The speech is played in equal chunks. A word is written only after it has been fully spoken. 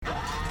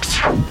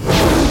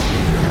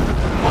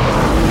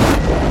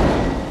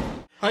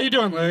How you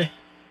doing, Larry?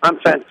 I'm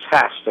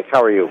fantastic.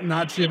 How are you?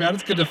 Not too bad.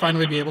 It's good to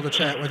finally be able to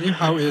chat with you.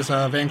 How is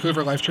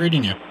Vancouver life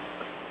treating you?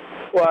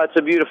 Well, it's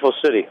a beautiful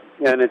city,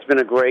 and it's been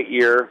a great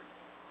year,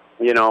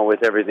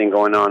 with everything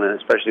going on,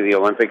 and especially the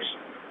Olympics.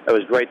 It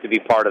was great to be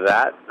part of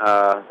that.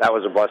 That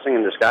was a blessing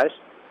in disguise.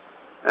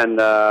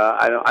 And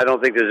I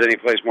don't think there's any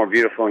place more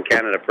beautiful in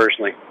Canada,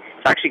 personally.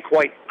 It's actually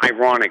quite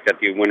ironic that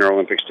the Winter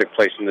Olympics took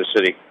place in this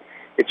city.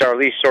 It's our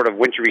least sort of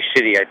wintry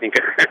city, I think,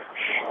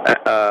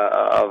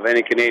 of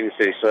any Canadian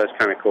city, so that's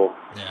kind of cool.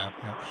 Yeah.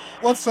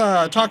 Let's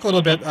talk a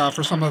little bit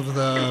for some of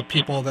the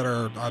people that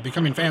are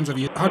becoming fans of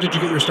you. How did you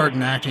get your start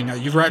in acting?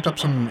 You've racked up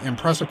some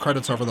impressive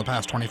credits over the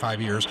past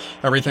 25 years.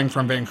 Everything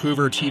from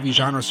Vancouver TV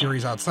genre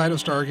series outside of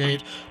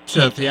Stargate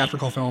to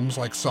theatrical films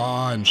like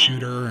Saw and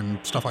Shooter and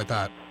stuff like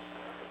that.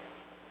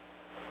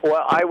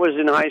 Well, I was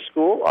in high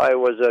school. I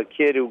was a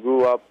kid who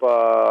grew up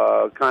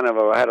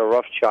had a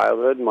rough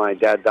childhood. My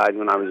dad died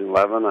when I was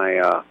 11.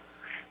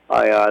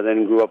 I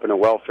then grew up in a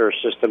welfare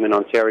system in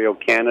Ontario,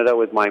 Canada,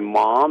 with my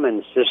mom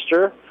and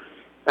sister,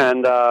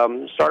 and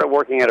started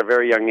working at a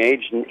very young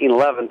age,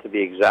 11 to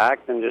be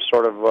exact, and just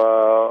sort of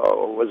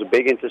was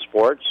big into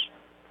sports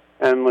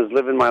and was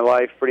living my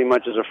life pretty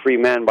much as a free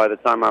man by the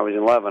time I was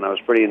 11. I was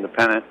pretty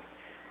independent.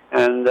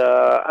 And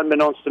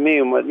unbeknownst to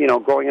me,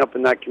 growing up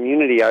in that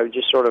community, I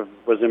just sort of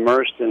was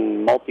immersed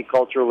in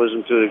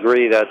multiculturalism to a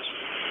degree that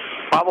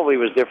probably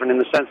was different in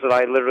the sense that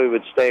I literally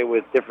would stay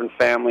with different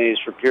families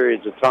for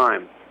periods of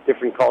time,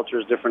 different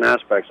cultures, different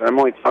aspects. And I'm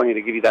only telling you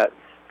to give you that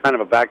kind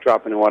of a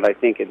backdrop into what I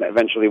think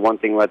eventually one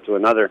thing led to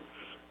another.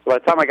 So by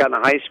the time I got into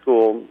high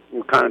school,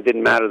 it kind of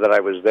didn't matter that I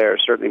was there.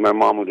 Certainly my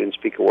mom, who didn't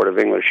speak a word of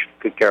English,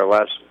 could care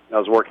less. I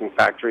was working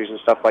factories and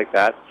stuff like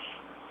that.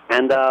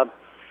 And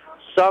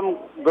some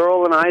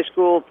girl in high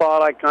school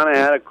thought I kind of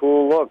had a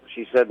cool look.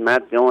 She said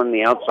Matt Dillon,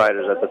 The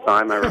Outsiders at the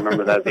time. I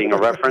remember that being a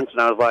reference, and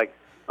I was like,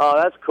 oh,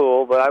 that's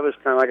cool. But I was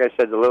kind of, like I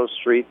said, a little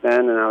street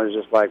then, and I was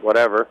just like,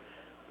 whatever.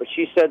 But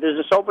she said, there's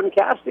this open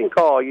casting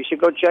call. You should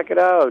go check it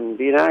out and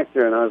be an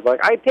actor. And I was like,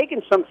 I'd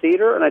taken some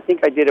theater, and I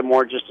think I did it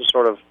more just to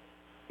sort of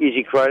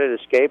easy credit,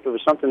 escape. It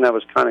was something that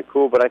was kind of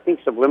cool, but I think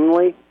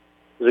subliminally it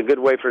was a good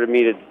way for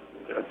me to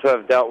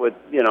have dealt with,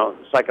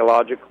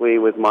 psychologically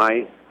with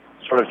my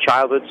sort of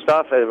childhood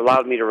stuff. It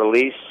allowed me to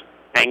release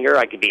anger.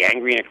 I could be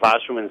angry in a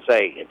classroom and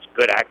say it's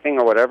good acting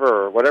or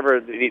whatever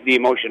the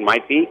emotion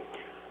might be.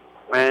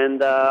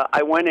 And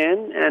I went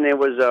in, and it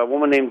was a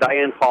woman named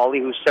Diane Pauley,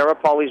 who's Sarah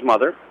Pauley's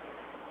mother,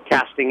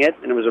 casting it,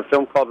 and it was a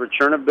film called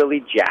Return of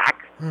Billy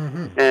Jack.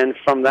 Mm-hmm. And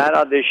from that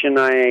audition,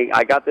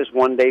 I got this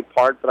one-day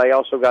part, but I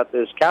also got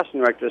this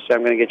casting director to say,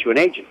 I'm going to get you an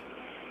agent.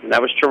 And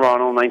that was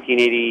Toronto,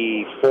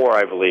 1984,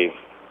 I believe.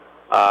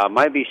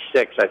 Might be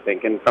 6, I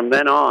think. And from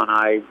then on,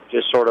 I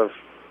just sort of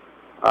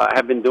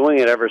have been doing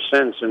it ever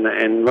since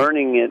and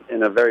learning it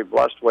in a very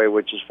blessed way,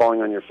 which is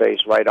falling on your face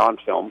right on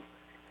film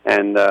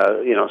and,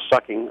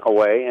 sucking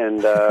away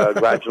and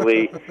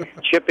gradually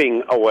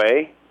chipping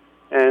away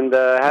and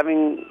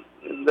having...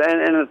 And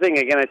the thing,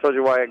 again, I told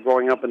you why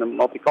growing up in the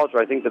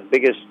multicultural, I think the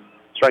biggest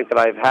strength that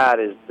I've had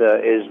is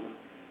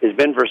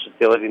been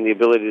versatility and the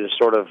ability to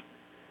sort of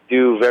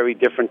do very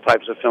different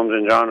types of films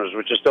and genres,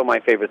 which is still my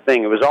favorite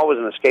thing. It was always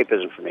an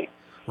escapism for me.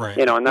 Right.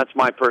 And that's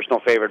my personal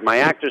favorite. My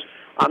actors,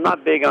 I'm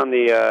not big on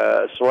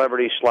the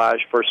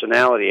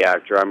celebrity/personality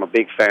actor. I'm a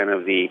big fan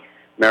of the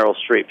Meryl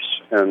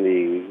Streeps and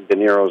the De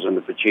Niros and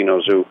the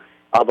Pacinos, who,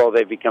 although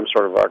they've become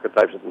sort of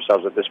archetypes of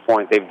themselves at this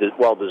point, they've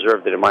well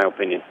deserved it, in my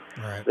opinion.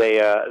 Right.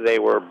 They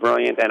were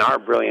brilliant and are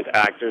brilliant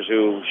actors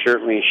who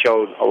certainly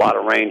showed a lot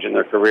of range in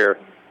their career.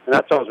 And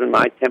that's always been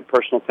my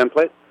personal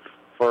template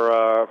for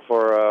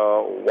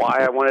why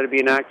I wanted to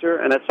be an actor.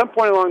 And at some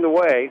point along the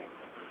way,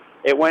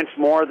 it went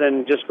more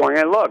than just going,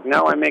 hey, look,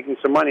 now I'm making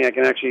some money. I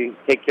can actually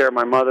take care of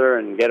my mother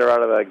and get her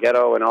out of the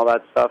ghetto and all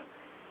that stuff.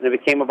 And it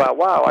became about,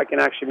 wow, I can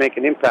actually make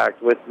an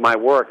impact with my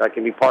work. I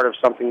can be part of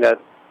something that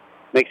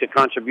makes a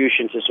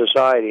contribution to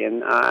society.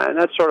 And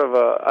that's sort of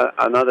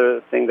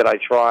another thing that I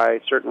try.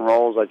 Certain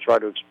roles, I try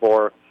to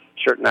explore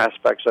certain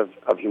aspects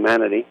of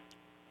humanity.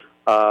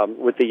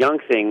 With the young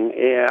thing,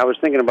 I was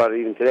thinking about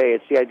it even today.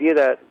 It's the idea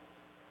that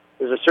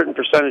there's a certain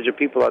percentage of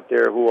people out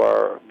there who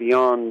are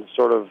beyond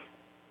sort of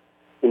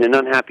in an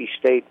unhappy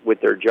state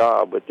with their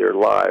job, with their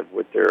life,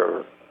 with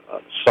their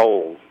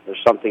soul.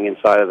 There's something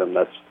inside of them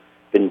that's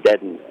been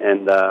deadened,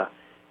 and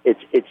it's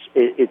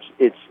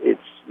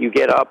you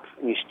get up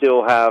and you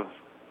still have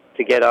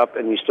to get up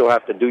and you still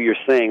have to do your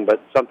thing, but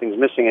something's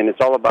missing, and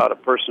it's all about a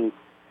person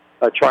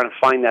trying to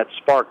find that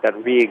spark, that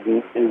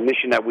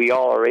reignition that we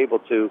all are able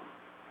to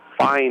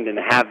find and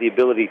have the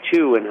ability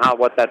to, and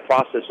what that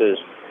process is.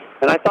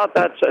 And I thought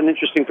that's an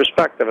interesting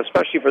perspective,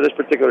 especially for this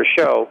particular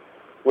show,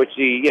 which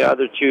the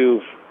other two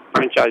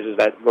franchises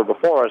that were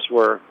before us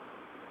were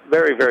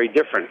very, very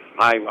different.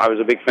 I was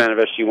a big fan of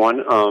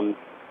SG-1,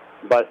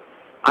 but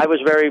I was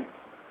very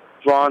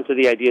drawn to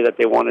the idea that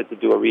they wanted to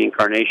do a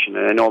reincarnation.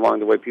 And I know along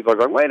the way people are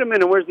going, wait a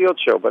minute, where's the old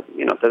show? But,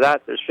 to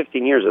that, there's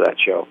 15 years of that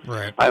show.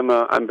 Right.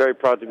 I'm very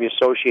proud to be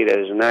associated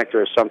as an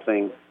actor as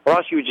something or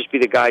else you would just be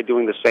the guy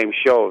doing the same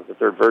show, the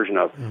third version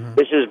of. Mm-hmm.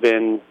 This has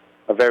been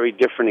a very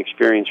different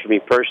experience for me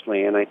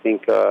personally, and I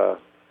think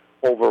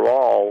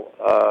overall,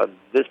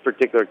 this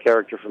particular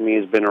character for me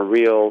has been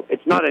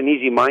it's not an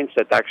easy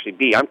mindset to actually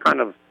be. I'm kind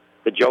of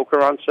the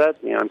Joker on set.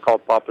 You know, I'm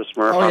called Papa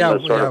Smurf. Oh,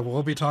 yeah,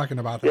 we'll be talking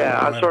about that. Yeah,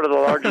 I'm sort of the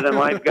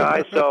larger-than-life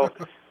guy, so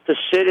to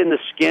sit in the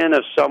skin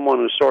of someone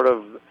who's sort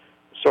of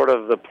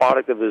the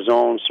product of his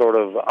own sort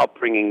of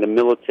upbringing, the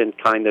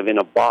militant kind of in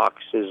a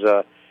box,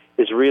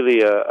 is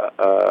really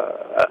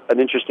an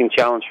interesting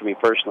challenge for me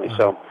personally.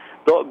 So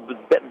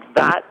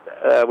that,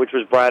 which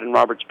was Brad and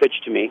Robert's pitch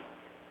to me,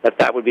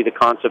 that would be the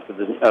concept of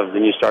the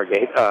new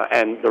Stargate,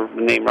 and the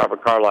name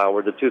Robert Carlyle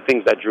were the two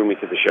things that drew me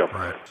to the show.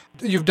 Right.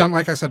 You've done,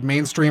 like I said,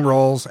 mainstream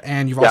roles,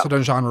 and you've also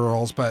done genre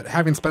roles, but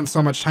having spent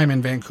so much time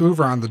in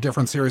Vancouver on the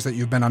different series that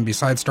you've been on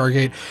besides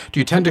Stargate, do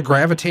you tend to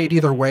gravitate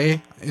either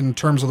way in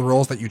terms of the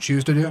roles that you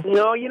choose to do?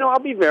 No, I'll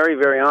be very,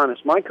 very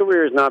honest. My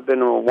career has not been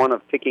one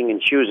of picking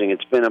and choosing.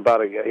 It's been about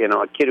a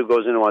kid who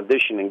goes into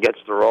audition and gets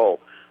the role.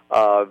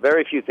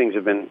 Very few things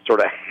have been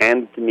sort of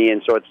handed to me,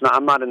 and so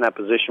I'm not in that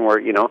position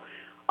where,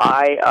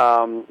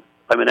 I'm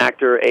an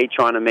actor,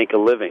 trying to make a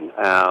living.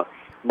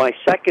 My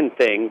second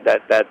thing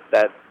that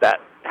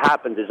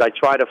happens is I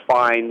try to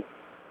find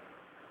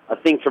a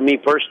thing for me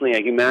personally,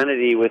 a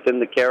humanity within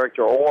the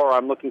character, or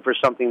I'm looking for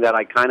something that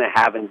I kind of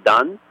haven't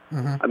done.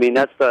 Mm-hmm. I mean,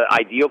 that's the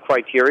ideal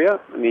criteria.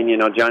 I mean,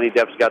 Johnny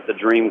Depp's got the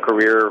dream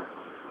career,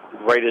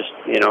 greatest,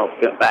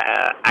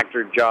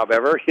 actor job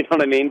ever. You know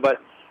what I mean?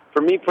 But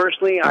for me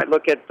personally, I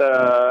look at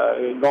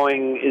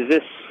going, is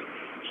this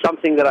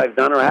something that I've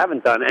done or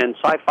haven't done? And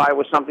sci-fi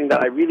was something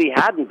that I really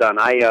hadn't done.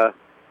 I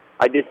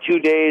did 2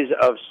 days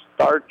of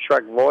Star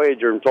Trek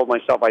Voyager and told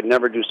myself I'd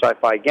never do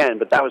sci-fi again,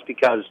 but that was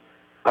because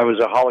I was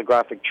a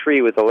holographic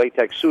tree with a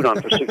latex suit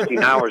on for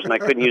 16 hours and I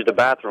couldn't use the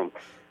bathroom.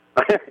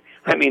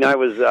 I mean, I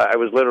was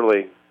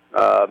literally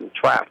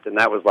trapped, and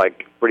that was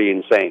like pretty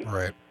insane.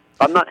 Right.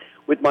 I'm not,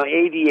 with my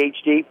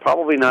ADHD,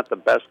 probably not the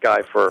best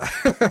guy for a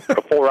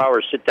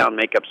 4-hour sit-down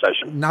makeup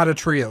session. Not a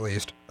tree, at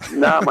least.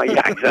 No,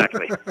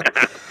 exactly.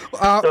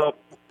 So,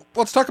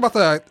 let's talk about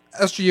the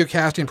SGU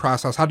casting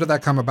process. How did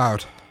that come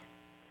about?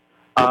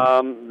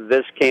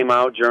 This came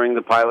out during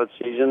the pilot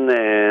season,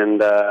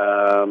 and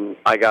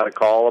I got a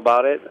call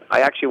about it.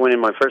 I actually went in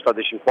my first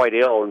audition quite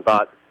ill and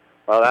thought,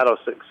 well, that'll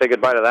say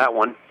goodbye to that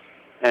one.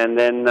 And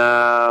then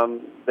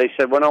they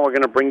said, well, no, we're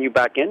going to bring you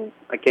back in.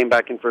 I came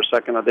back in for a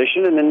second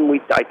audition, and then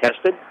I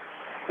tested.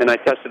 And I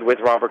tested with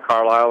Robert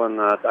Carlyle and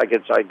I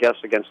guess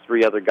against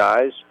 3 other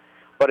guys.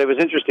 But it was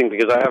interesting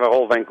because I have a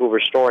whole Vancouver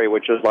story,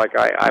 which was like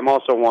I'm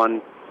also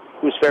one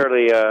who's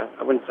fairly,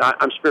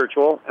 I'm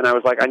spiritual, and I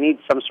was like, I need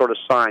some sort of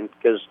sign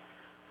because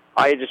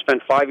I had just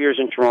spent 5 years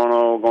in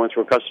Toronto going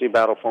through a custody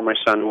battle for my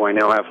son, who I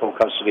now have full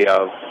custody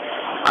of.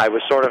 I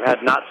was sort of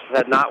had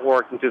not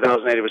worked in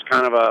 2008. It was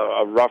kind of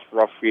a rough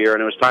year,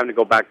 and it was time to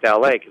go back to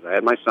LA because I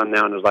had my son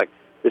now, and it was like,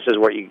 this is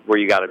where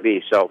you got to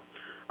be. So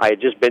I had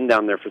just been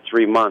down there for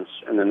 3 months,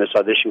 and then this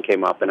audition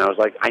came up, and I was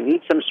like, I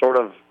need some sort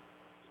of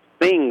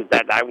thing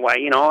that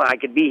I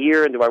could be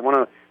here, and do I want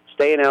to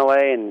stay in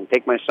LA and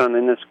take my son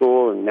into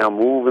school and now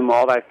move him,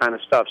 all that kind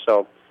of stuff.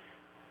 So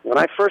when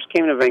I first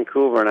came to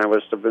Vancouver, and I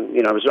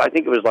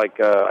think it was like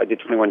I did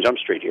 21 Jump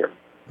Street here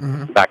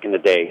back in the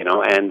day, and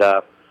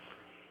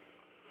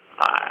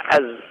as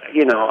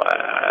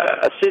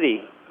a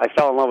city, I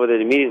fell in love with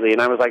it immediately,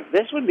 and I was like,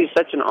 this would be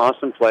such an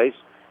awesome place.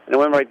 And I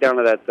went right down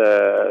to that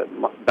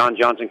Don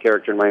Johnson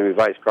character in Miami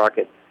Vice,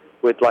 Crockett,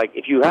 with like,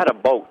 if you had a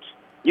boat,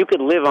 you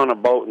could live on a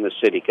boat in the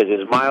city because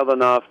it's mild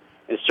enough,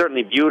 it's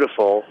certainly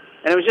beautiful,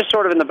 and it was just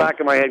sort of in the back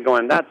of my head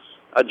going, that's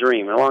a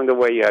dream. And along the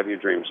way, you have your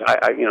dreams.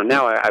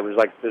 Now I was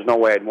like, there's no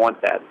way I'd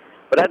want that.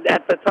 But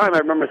at the time, I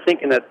remember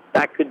thinking that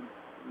would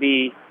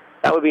be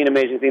an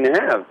amazing thing to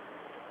have.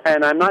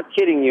 And I'm not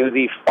kidding you,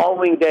 the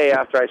following day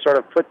after I sort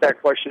of put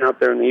that question out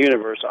there in the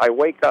universe, I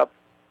wake up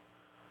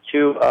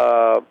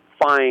to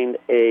find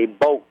a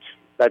boat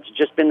that's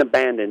just been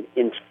abandoned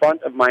in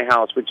front of my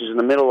house, which is in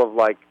the middle of,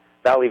 like,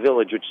 Valley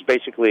Village, which is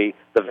basically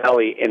the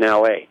valley in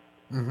L.A.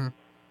 Mm-hmm.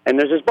 And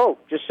there's this boat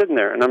just sitting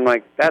there. And I'm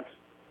like, that's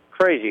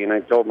crazy. And I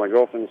told my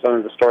girlfriend and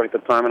son the story at the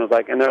time, and I was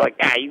like, and they're like,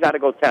 you got to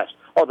go test.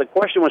 Oh, the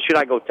question was, should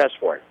I go test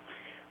for it?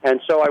 And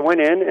so I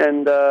went in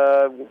and,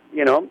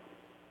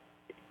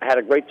 I had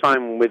a great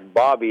time with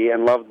Bobby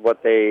and loved when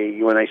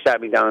they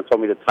sat me down and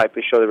told me the type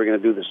of show they were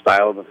going to do, the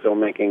style of the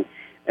filmmaking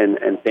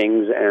and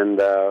things. And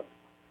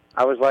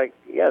I was like,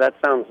 yeah, that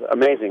sounds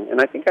amazing.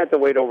 And I think I had to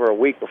wait over a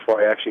week before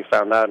I actually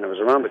found out, and it was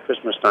around the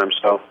Christmas time.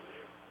 So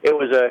it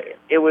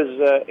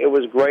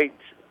was great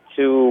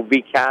to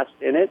be cast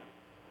in it.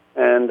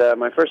 And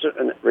my first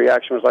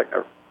reaction was like,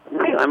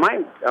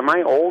 am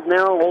I old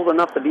now, old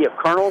enough to be a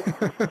colonel?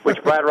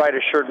 Which Brad Wright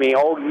assured me,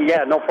 oh,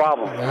 yeah, no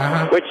problem.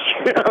 Uh-huh. Which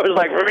I was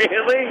like,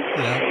 really?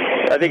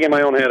 Yeah. I think in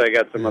my own head I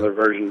got some other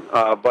version.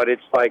 But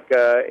it's like,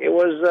 it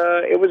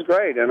was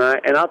great. And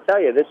I'll tell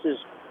you, this has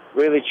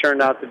really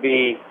turned out to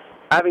be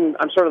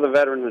I'm sort of the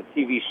veteran of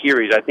the TV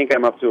series. I think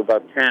I'm up to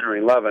about 10 or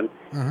 11.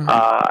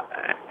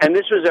 And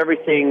this was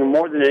everything,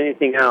 more than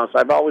anything else.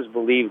 I've always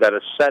believed that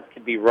a set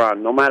could be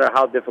run, no matter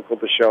how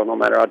difficult the show, no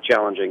matter how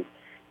challenging.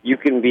 You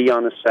can be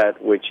on a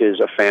set which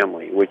is a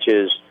family, which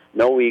is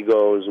no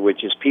egos,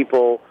 which is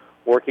people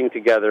working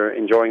together,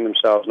 enjoying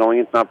themselves, knowing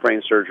it's not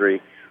brain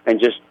surgery, and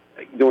just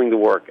doing the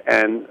work.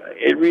 And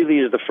it really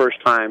is the first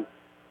time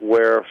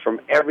where from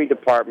every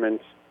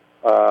department,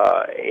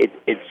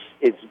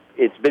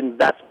 it's been,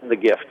 that's been the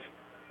gift.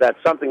 That's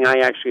something I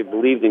actually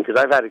believed in, because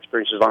I've had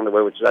experiences along the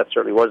way which that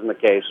certainly wasn't the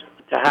case.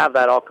 To have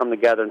that all come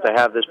together and to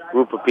have this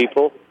group of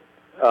people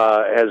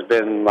has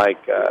been like,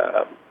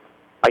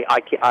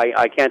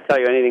 I can't tell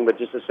you anything but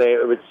just to say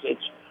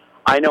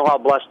I know how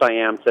blessed I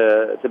am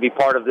to be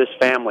part of this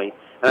family.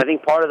 And I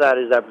think part of that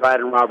is that Brad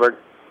and Robert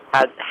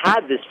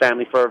had this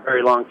family for a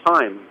very long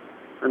time.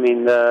 I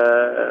mean,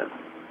 to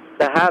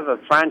have a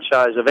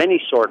franchise of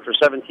any sort for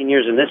 17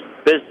 years in this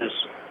business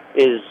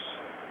is,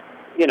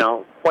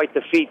 quite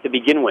the feat to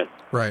begin with.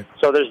 Right.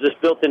 So there's this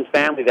built-in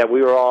family that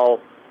we were all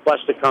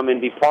blessed to come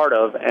and be part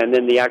of, and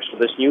then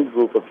this new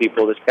group of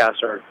people, this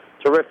cast, are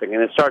terrific.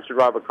 And it starts with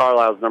Robert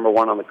Carlyle's number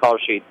one on the call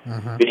sheet,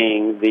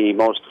 being the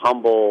most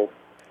humble,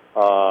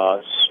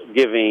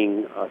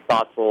 giving,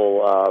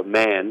 thoughtful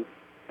man,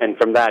 and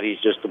from that he's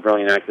just the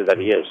brilliant actor that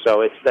he is.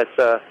 So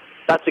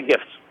that's a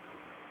gift.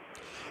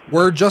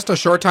 We're just a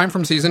short time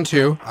from season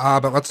 2,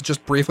 but let's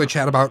just briefly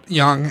chat about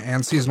Young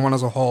and season 1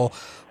 as a whole.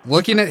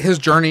 Looking at his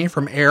journey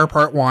from Air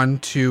Part 1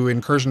 to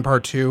Incursion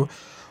Part 2,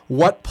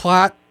 what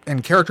plot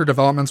and character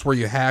developments were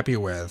you happy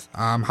with?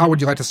 How would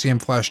you like to see him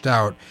fleshed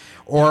out?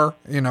 Or,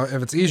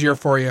 if it's easier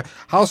for you,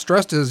 how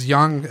stressed is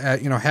Young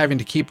at, having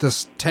to keep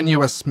this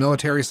tenuous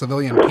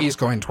military-civilian peace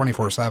going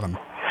 24/7?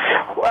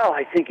 Well,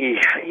 I think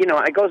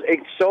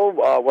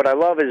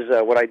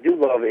what I do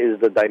love is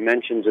the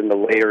dimensions and the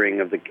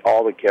layering of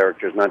all the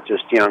characters, not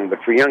just Young, but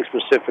for Young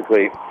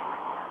specifically.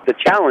 The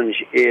challenge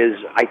is,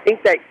 I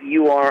think that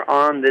you are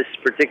on this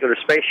particular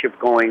spaceship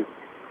going,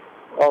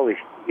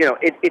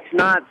 it's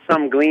not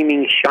some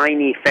gleaming,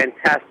 shiny,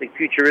 fantastic,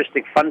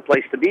 futuristic, fun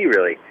place to be,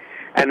 really.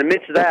 And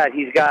amidst that,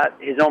 he's got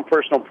his own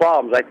personal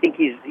problems. I think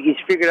he's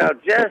figured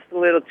out just a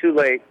little too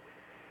late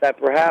that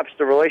perhaps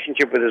the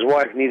relationship with his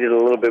wife needed a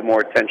little bit more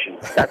attention.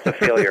 That's a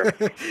failure.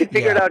 He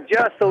figured out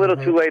just a little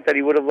too late that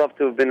he would have loved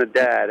to have been a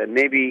dad, and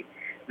maybe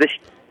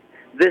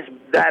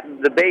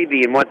the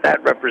baby and what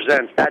that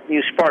represents, that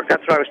new spark,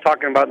 that's what I was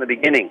talking about in the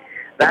beginning.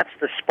 That's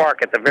the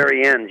spark at the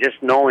very end,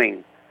 just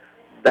knowing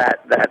that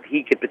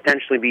he could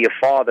potentially be a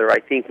father, I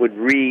think would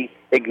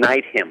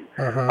reignite him,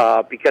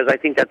 because I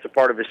think that's a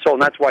part of his soul,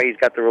 and that's why he's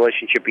got the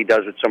relationship he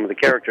does with some of the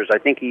characters. I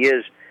think he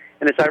is,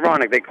 and it's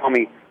ironic, they call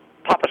me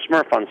Papa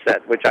Smurf on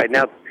set, which I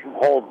now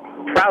hold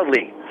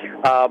proudly,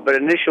 but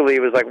initially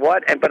it was like,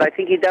 what? But I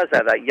think he does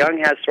have that. Young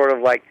has sort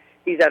of like,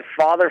 he's that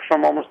father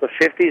from almost the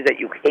 50s that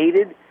you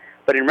hated,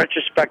 but in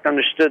retrospect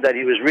understood that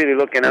he was really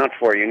looking out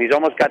for you, and he's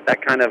almost got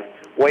that kind of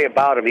way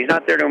about him. He's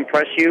not there to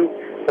impress you,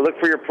 to look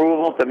for your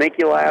approval, to make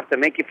you laugh, to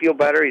make you feel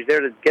better. He's there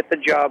to get the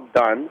job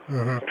done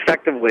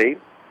effectively,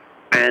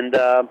 and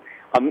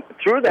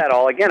through that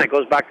all, again, it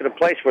goes back to the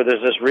place where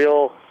there's this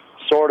real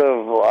sort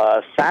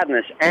of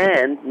sadness,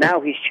 and now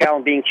he's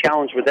being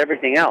challenged with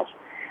everything else.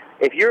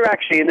 If you're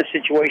actually in a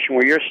situation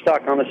where you're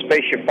stuck on a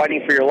spaceship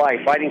fighting for your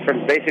life, fighting for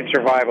basic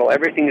survival,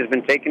 everything has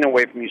been taken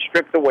away from you,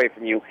 stripped away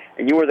from you,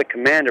 and you are the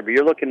commander, but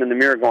you're looking in the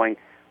mirror going,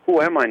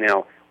 who am I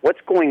now?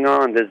 What's going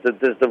on? Does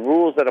the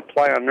rules that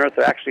apply on Earth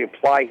actually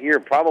apply here?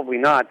 Probably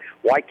not.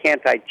 Why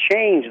can't I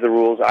change the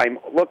rules?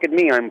 Look at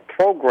me, I'm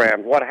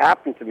programmed. What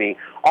happened to me?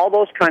 All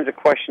those kinds of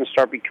questions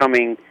start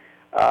becoming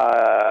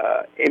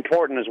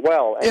important as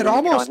well. And,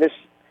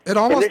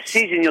 in this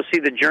season, you'll see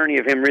the journey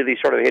of him really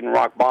sort of hitting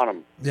rock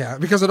bottom. Yeah,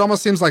 because it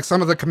almost seems like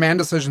some of the command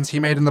decisions he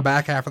made in the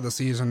back half of the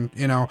season,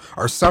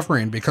 are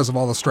suffering because of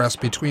all the stress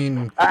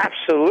between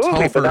Absolutely,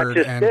 Telford but that's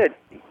just it.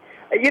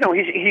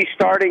 He's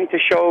starting to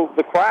show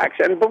the cracks.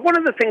 But one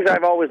of the things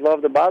I've always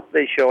loved about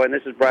this show, and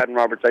this is Brad and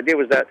Robert's idea,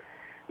 was that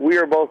we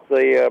are both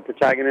the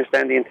protagonist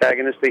and the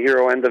antagonist, the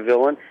hero and the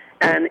villain.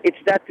 And it's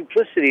that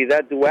duplicity,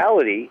 that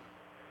duality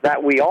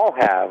that we all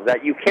have,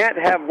 that you can't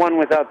have one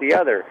without the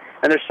other.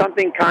 And there's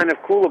something kind of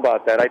cool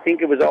about that. I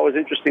think it was always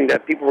interesting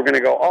that people were going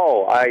to go,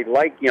 oh, I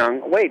like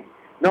Young. Wait,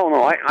 no,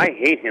 I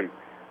hate him.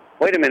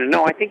 Wait a minute,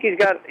 no, I think he's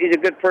a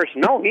good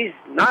person. No, he's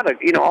not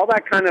all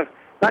that kind of,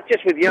 not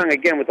just with Young,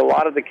 again, with a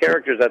lot of the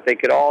characters that they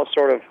could all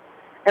sort of,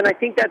 and I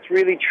think that's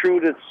really true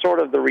to sort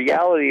of the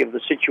reality of the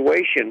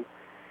situation.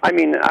 I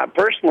mean,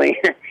 personally,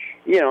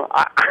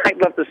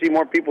 I'd love to see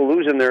more people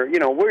losing their,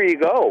 where you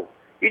go.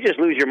 You just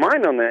lose your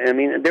mind on that. I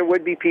mean, there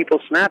would be people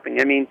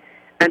snapping. I mean,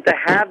 and to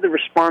have the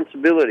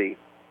responsibility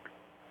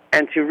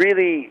and to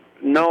really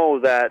know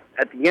that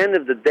at the end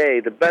of the day,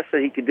 the best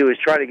that he could do is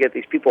try to get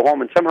these people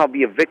home and somehow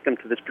be a victim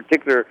to this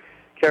particular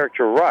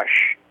character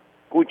rush,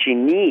 which he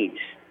needs,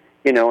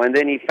 and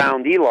then he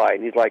found Eli,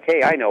 and he's like,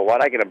 hey, I know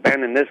what, I can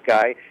abandon this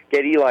guy,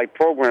 get Eli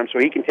programmed so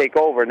he can take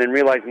over, and then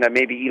realizing that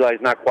maybe Eli's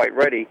not quite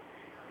ready,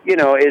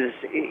 there's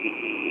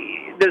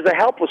there's a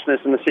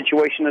helplessness in the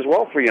situation as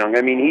well for Young.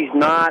 I mean, he's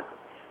not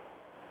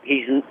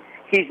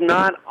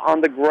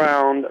on the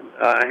ground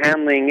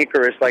handling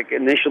Icarus like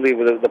initially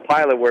with the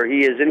pilot, where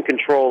he is in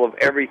control of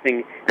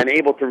everything and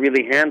able to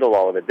really handle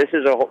all of it.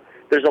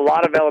 There's a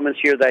lot of elements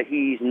here that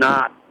he's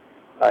not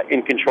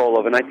in control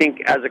of, and I think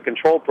as a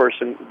control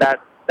person, that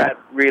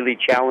really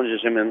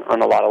challenges him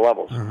on a lot of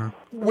levels. Mm-hmm.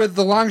 With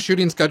the long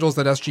shooting schedules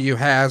that SGU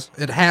has,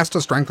 it has to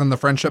strengthen the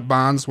friendship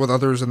bonds with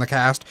others in the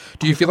cast.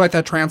 Do you feel like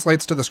that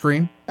translates to the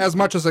screen as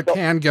much as it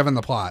can, given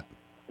the plot?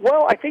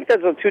 Well, I think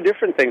that's two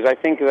different things. I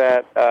think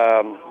that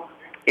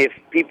if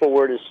people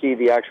were to see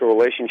the actual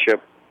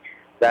relationship,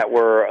 that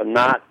we're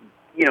not,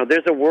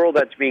 there's a world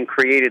that's being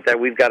created that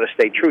we've got to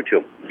stay true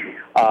to.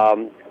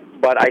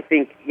 But I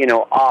think,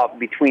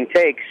 between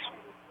takes,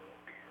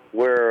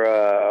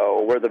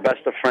 we're the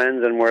best of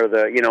friends, and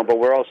but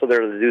we're also there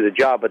to do the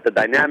job. But the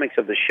dynamics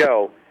of the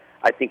show,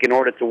 I think, in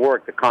order to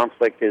work, the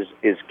conflict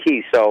is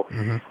key. So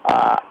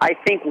I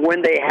think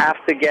when they have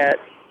to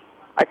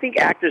I think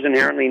actors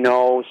inherently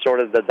know sort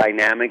of the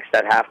dynamics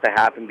that have to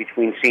happen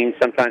between scenes,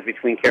 sometimes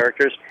between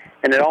characters,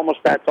 and that's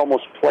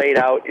almost played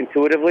out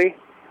intuitively.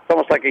 It's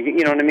almost like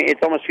you know what I mean.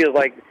 It almost feels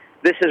like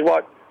this is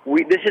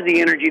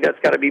the energy that's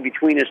got to be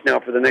between us now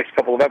for the next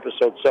couple of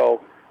episodes.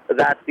 So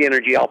that's the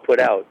energy I'll put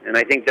out, and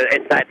I think that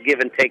it's that give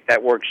and take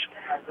that works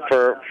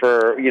for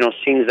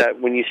scenes that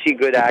when you see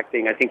good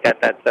acting, I think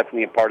that's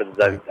definitely a part of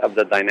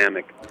the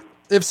dynamic.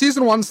 If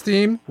season one's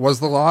theme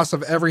was the loss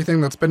of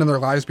everything that's been in their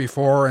lives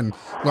before and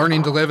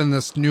learning to live in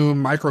this new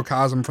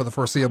microcosm for the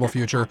foreseeable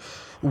future,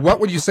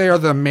 what would you say are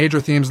the major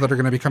themes that are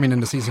going to be coming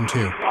into season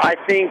two? I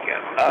think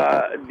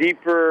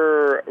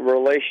deeper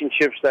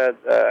relationships that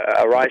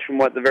arise from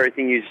the very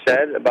thing you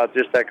said about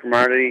just that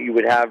camaraderie you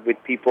would have with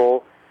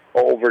people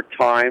over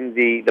time.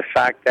 The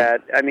fact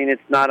that,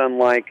 it's not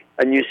unlike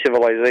a new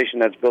civilization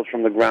that's built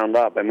from the ground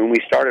up. We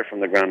started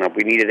from the ground up.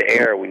 We needed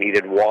air. We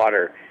needed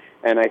water.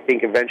 And I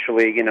think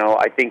eventually,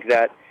 I think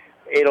that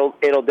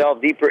it'll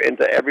delve deeper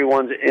into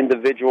everyone's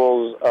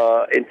individual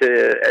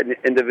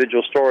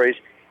stories.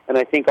 And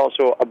I think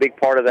also a big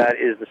part of that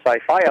is the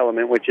sci-fi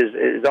element, which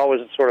is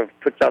always sort of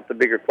puts out the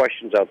bigger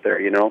questions out there,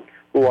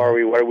 Who are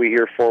we? What are we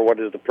here for? What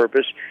is the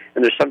purpose?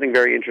 And there's something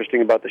very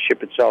interesting about the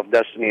ship itself,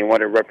 Destiny, and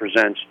what it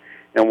represents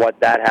and what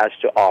that has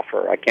to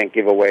offer. I can't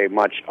give away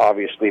much,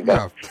 obviously,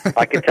 but no.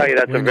 I can tell you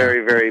that's a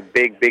very, very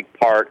big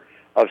part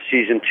of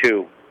Season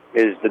 2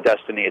 is the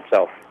Destiny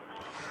itself.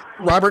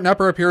 Robert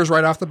Knepper appears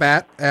right off the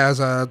bat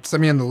as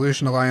Simeon the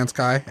Lucian Alliance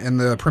guy in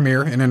the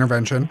premiere in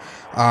Intervention.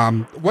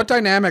 What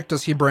dynamic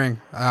does he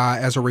bring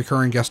as a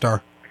recurring guest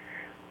star?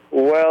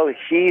 Well,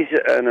 he's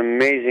an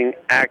amazing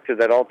actor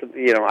that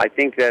ultimately, I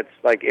think that's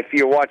like if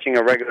you're watching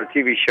a regular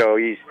TV show,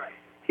 he's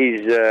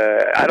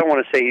I don't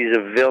want to say he's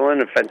a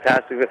villain, a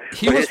fantastic villain.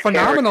 He was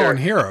phenomenal in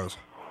Heroes.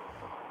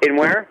 In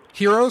where?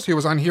 Heroes. He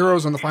was on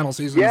Heroes in the final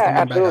season. Yeah,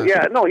 absolutely.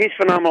 Yeah, no, he's a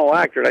phenomenal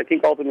actor. And I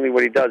think ultimately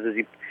what he does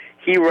is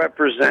he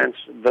represents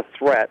the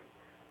threat,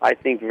 I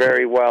think,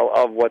 very well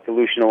of what the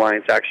Lucian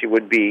Alliance actually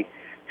would be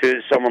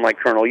to someone like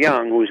Colonel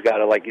Young, who's got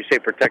to, like you say,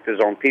 protect his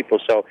own people.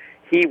 So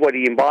what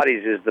he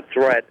embodies is the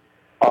threat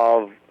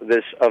of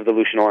the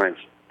Lucian Alliance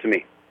to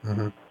me.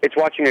 Mm-hmm. It's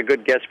watching a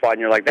good guest spot, and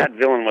you're like, that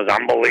villain was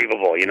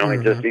unbelievable. Mm-hmm.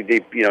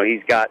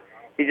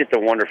 He's just a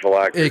wonderful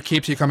actor. It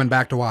keeps you coming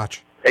back to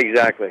watch.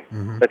 Exactly.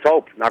 Mm-hmm. Let's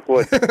hope. Knock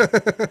wood.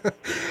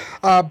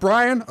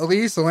 Brian,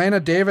 Elise, Elena,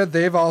 David,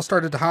 they've all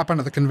started to hop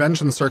onto the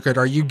convention circuit.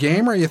 Are you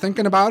game? Are you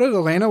thinking about it?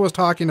 Elena was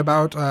talking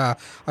about,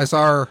 I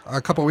saw her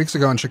a couple of weeks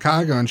ago in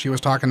Chicago, and she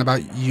was talking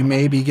about you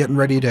may be getting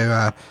ready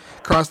to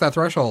cross that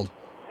threshold.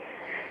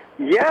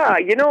 Yeah,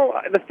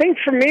 the thing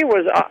for me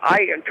was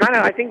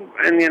I think,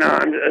 and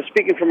I'm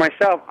speaking for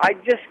myself, I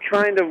just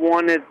kind of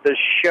wanted the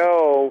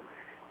show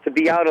to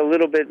be out a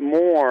little bit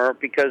more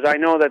because I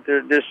know that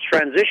this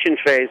transition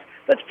phase.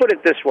 Let's put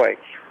it this way: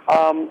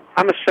 I'm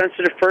a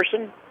sensitive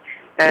person,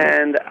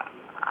 and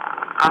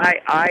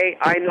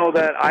I know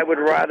that I would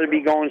rather be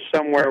going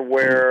somewhere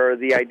where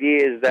the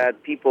idea is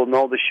that people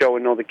know the show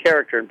and know the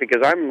character.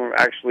 Because I'm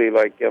actually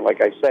like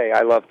I say,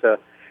 I love to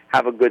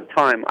have a good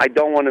time. I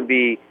don't want to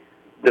be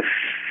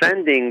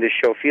defending the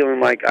show, feeling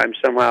like I'm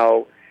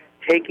somehow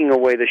taking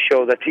away the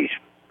show that these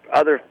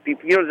other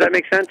people, does that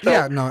make sense? So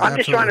yeah, no, I'm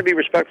just trying to be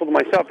respectful to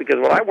myself because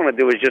what I want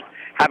to do is just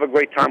have a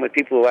great time with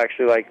people who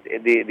actually like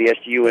the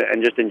SGU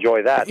and just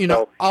enjoy that.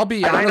 I'll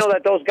be honest. I know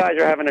that those guys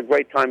are having a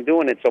great time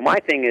doing it. So my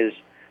thing is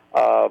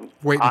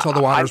wait until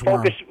the water's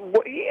warm.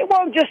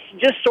 Well,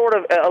 just sort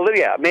of,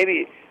 yeah,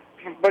 maybe,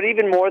 but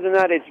even more than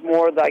that, it's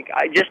more like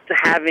just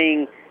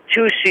having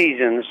 2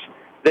 seasons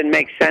then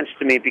makes sense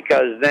to me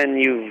because then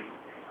you've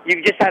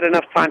just had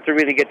enough time to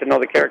really get to know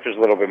the characters a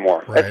little bit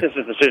more. Right. That's just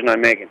a decision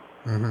I'm making.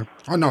 Mm-hmm.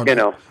 Oh,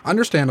 no,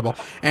 understandable.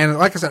 And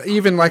like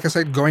I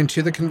said, going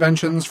to the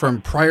conventions from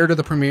prior to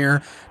the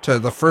premiere to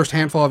the first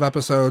handful of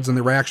episodes and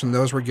the reaction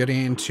those were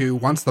getting to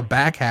once the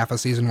back half of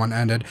season 1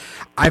 ended,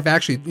 I've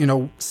actually,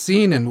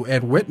 seen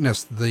and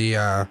witnessed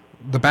the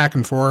back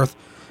and forth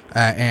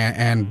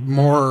and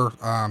more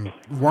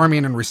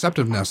warming and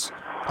receptiveness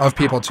of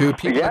people too.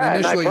 People Yeah,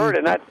 and I've heard,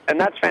 and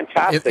that's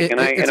fantastic.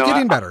 It's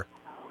getting better.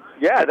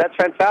 Yeah, that's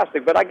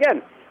fantastic. But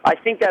again, I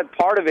think that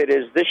part of it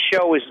is this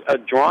show is a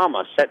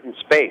drama set in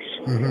space.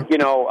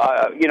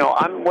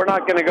 Mm-hmm. We're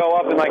not going to go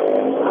up and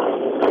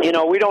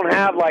we don't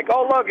have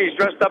oh look, he's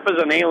dressed up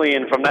as an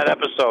alien from that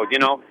episode.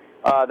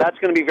 That's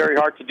going to be very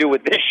hard to do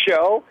with this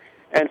show.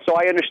 And so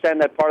I understand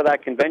that part of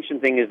that convention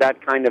thing is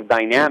that kind of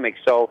dynamic.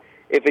 So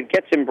if it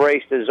gets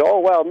embraced as, oh,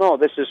 well, no,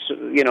 this is,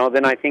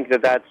 then I think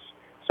that's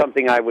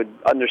something I would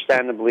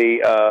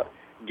understandably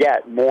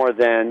get more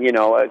than,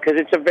 because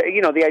it's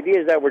the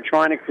idea is that we're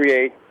trying to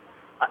create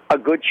a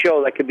good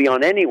show that could be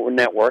on any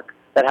network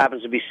that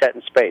happens to be set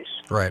in space.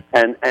 Right.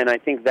 And I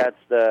think that's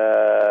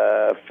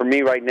for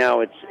me right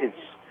now,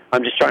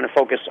 I'm just trying to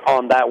focus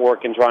on that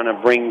work and trying to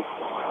bring,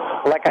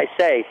 like I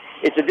say,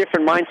 it's a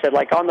different mindset.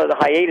 Like on the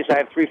hiatus, I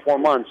have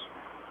 3-4 months.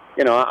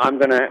 I'm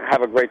going to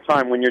have a great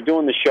time. When you're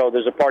doing the show,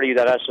 there's a part of you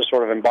that has to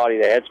sort of embody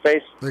the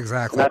headspace.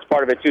 Exactly. And that's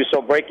part of it, too.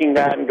 So breaking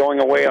that and going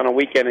away on a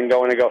weekend and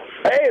going to go,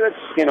 hey, let's,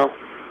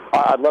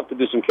 I'd love to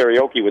do some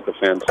karaoke with the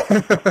fans.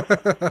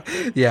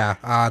 Yeah,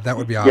 that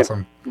would be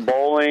awesome. Yeah.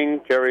 Bowling,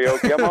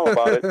 karaoke, I'm all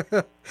about it.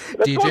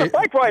 Let's go on a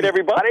bike ride,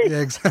 everybody.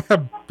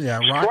 Yeah,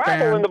 rock Scrabble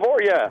band. in the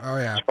board, yeah. Oh,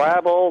 yeah.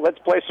 Scrabble, let's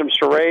play some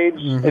charades.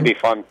 Mm-hmm. It'd be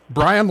fun.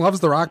 Brian loves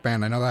the rock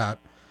band, I know that.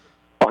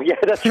 Oh, yeah,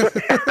 that's right.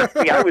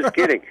 Yeah, I was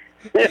kidding.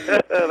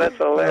 That's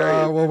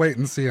hilarious. We'll wait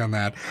and see on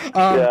that.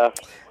 Yeah.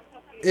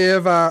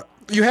 If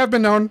you have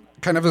been known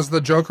kind of as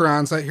the Joker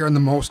on set here and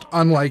the most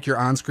unlike your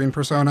on-screen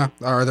persona,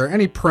 are there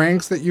any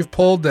pranks that you've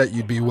pulled that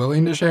you'd be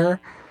willing to share?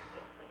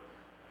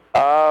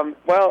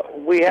 Well,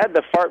 we had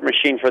the fart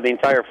machine for the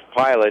entire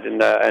pilot,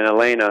 and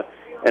Elena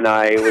and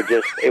I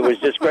it was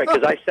just great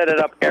because I set it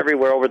up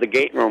everywhere over the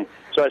gate room.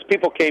 So as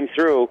people came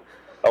through,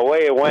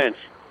 away it went.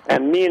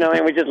 And me and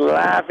Elaine were just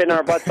laughing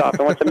our butts off.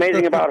 And what's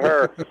amazing about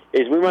her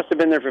is we must have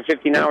been there for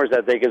 15 hours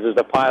that day because it was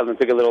the pilot and it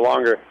took a little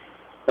longer.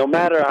 No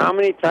matter how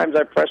many times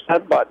I pressed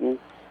that button,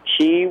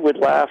 she would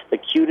laugh the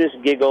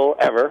cutest giggle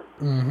ever.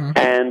 Mm-hmm.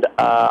 And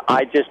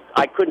I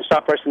couldn't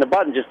stop pressing the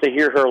button just to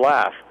hear her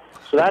laugh.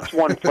 So that's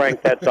one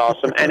prank that's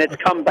awesome. And it's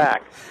come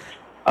back.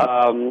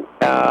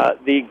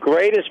 The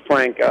greatest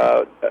prank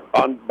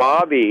on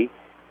Bobby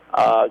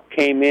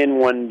came in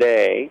one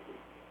day.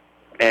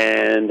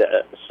 And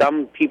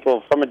some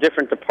people from a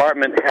different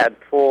department had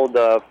pulled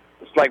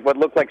it's like what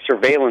looked like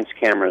surveillance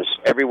cameras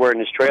everywhere in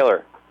his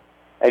trailer.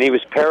 And he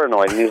was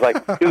paranoid. And he was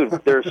like, dude,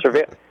 there's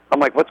surveillance. I'm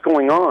like, what's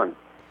going on?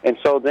 And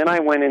so then I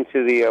went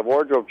into the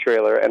wardrobe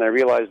trailer, and I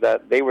realized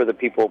that they were the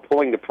people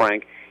pulling the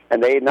prank.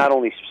 And they had not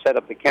only set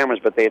up the cameras,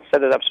 but they had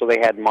set it up so they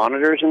had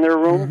monitors in their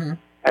room. Mm-hmm.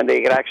 And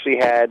they had actually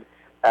had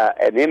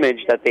an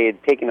image that they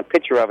had taken a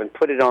picture of and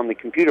put it on the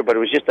computer, but it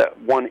was just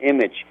one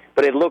image.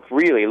 But it looked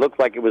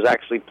like it was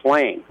actually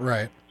playing.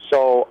 Right.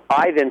 So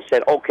I then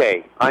said,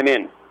 okay, I'm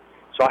in.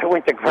 So I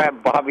went to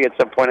grab Bobby at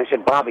some point. I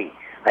said, Bobby,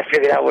 I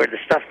figured out where the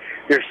stuff,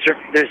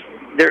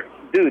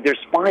 they're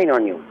spying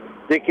on you.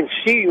 They can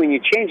see you when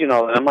you change and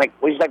all that. I'm like,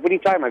 well, he's like, what are you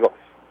talking about? I go,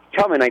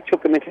 tell him. And I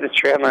took him into the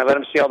trailer and I let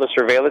him see all the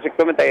surveillance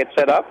equipment they had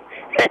set up.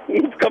 And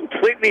he's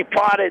completely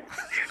potted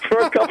for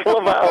a couple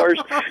of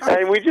hours.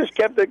 And we just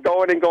kept it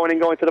going and going and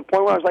going to the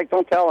point where I was like,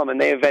 don't tell him.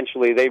 And they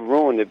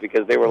ruined it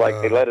because they were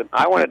like, they let it.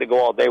 I wanted to go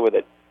all day with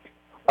it.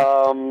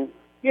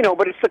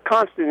 But it's the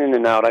constant in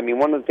and out. I mean,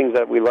 one of the things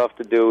that we love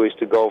to do is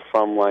to go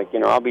from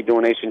I'll be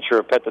doing Ace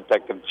Ventura Pet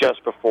Detective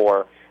just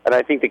before. And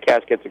I think the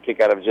cast gets a kick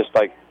out of just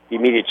like the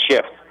immediate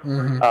shift.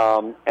 Mm-hmm.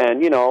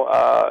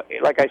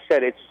 Like I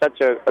said, it's such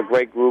a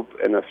great group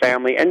and a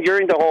family. And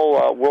during the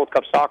whole World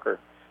Cup soccer,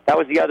 that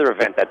was the other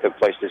event that took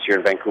place this year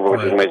in Vancouver,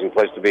 which is an amazing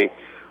place to be,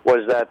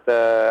 was that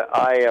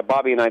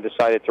Bobby and I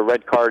decided to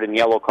red card and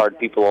yellow card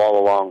people all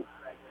along.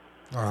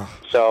 Oh.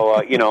 So,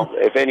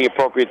 if any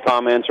appropriate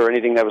comments or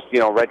anything that was,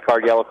 red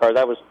card, yellow card,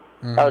 that was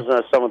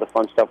some of the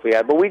fun stuff we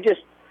had. But we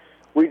just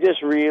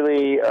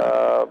really,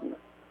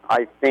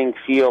 I think,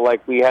 feel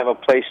like we have a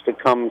place to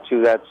come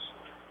to that's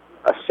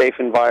a safe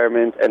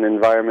environment, an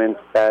environment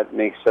that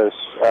makes us,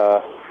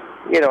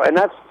 and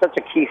that's such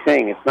a key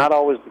thing. It's not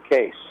always the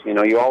case.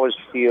 You always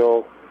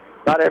feel,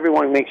 not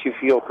everyone makes you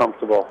feel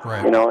comfortable.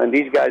 Right. And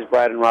these guys,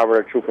 Brad and Robert,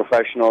 are true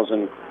professionals,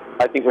 and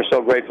I think we're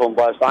so grateful and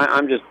blessed.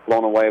 I'm just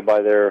blown away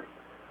by their,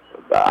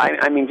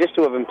 I mean, just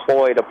to have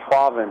employed a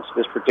province,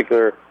 this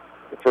particular,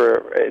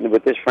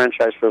 with this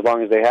franchise for as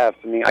long as they have.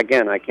 I mean,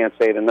 again, I can't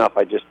say it enough.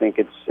 I just think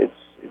it's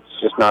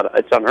just not,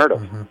 it's unheard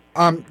of.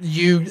 Mm-hmm.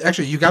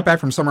 You got back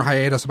from summer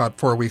hiatus about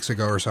 4 weeks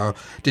ago or so.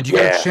 Did you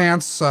get a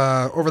chance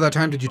over that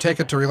time? Did you take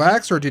it to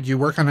relax, or did you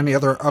work on any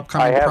other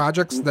upcoming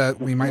projects that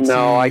we might see?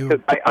 No, I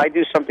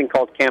do something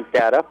called Camp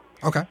Data.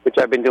 Okay. Which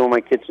I've been doing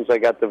with my kids since I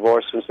got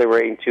divorced, since they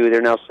were 8 and 2.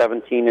 They're now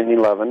 17 and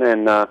 11.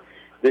 And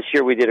this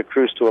year we did a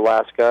cruise to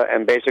Alaska,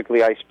 and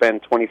basically I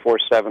spend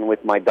 24/7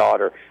 with my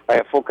daughter. I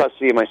have full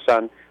custody of my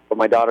son, but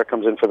my daughter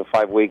comes in for the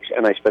 5 weeks,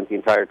 and I spent the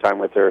entire time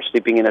with her,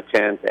 sleeping in a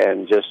tent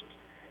and just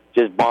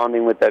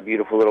bonding with that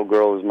beautiful little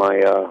girl who's my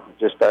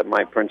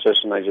princess.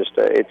 And I just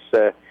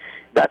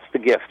that's the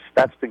gift.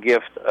 That's the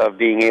gift of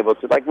being able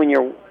to, like when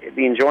you're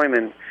the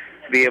enjoyment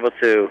to be able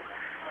to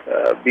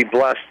be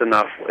blessed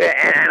enough,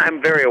 and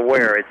I'm very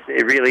aware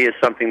it really is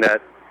something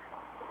that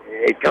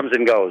it comes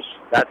and goes.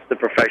 That's the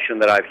profession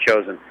that I've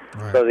chosen.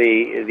 Right. So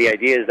the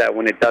idea is that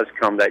when it does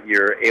come, that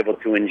you're able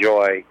to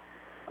enjoy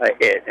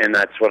it, and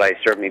that's what I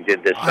certainly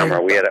did this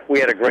summer. We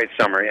had a great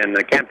summer, and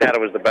the Cantata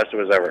was the best it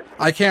was ever.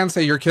 I can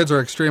say your kids are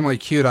extremely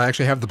cute. I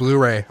actually have the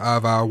Blu-ray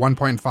of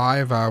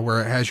 1.5 where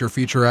it has your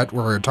featurette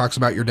where it talks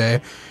about your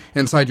day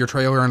inside your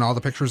trailer and all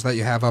the pictures that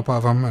you have up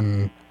of them.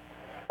 And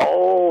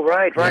oh,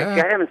 right. Yeah.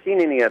 Yeah, I haven't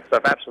seen any of that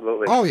stuff.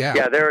 Absolutely. Oh, yeah.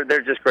 Yeah,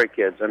 they're just great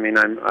kids. I mean,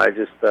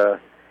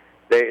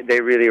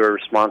 they really were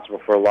responsible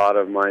for a lot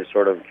of my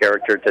sort of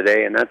character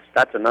today, and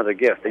that's another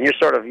gift. And you're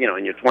sort of, in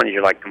your 20s,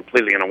 you're like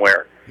completely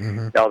unaware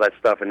all that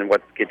stuff and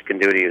what kids can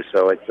do to you.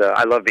 So it's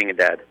I love being a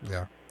dad.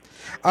 Yeah.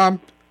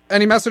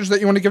 Any message that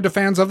you want to give to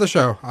fans of the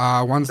show?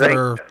 Ones that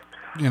are,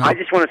 I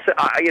just want to say,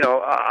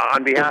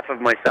 on behalf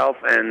of myself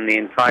and the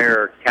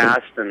entire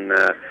cast and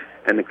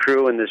the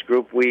crew in this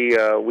group,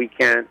 we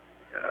can't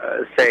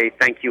say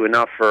thank you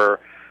enough for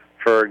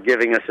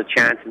giving us a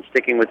chance and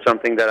sticking with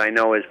something that I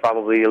know is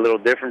probably a little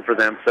different for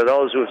them. For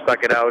those who have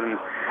stuck it out and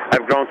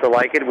have grown to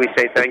like it, we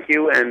say thank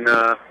you. And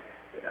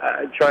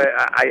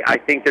I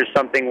think there's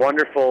something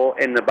wonderful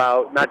in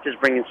about not just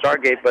bringing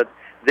Stargate, but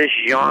this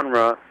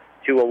genre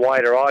to a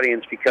wider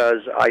audience, because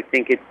I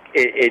think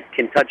it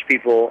can touch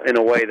people in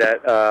a way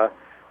that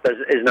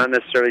is not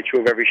necessarily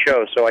true of every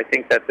show. So I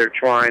think that they're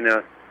trying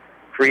to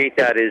create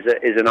that is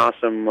an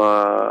awesome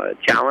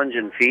challenge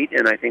and feat,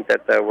 and I think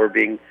that we're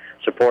being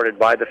supported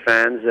by the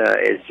fans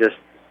is just,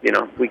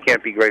 we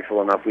can't be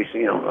grateful enough.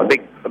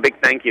 A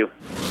big thank you.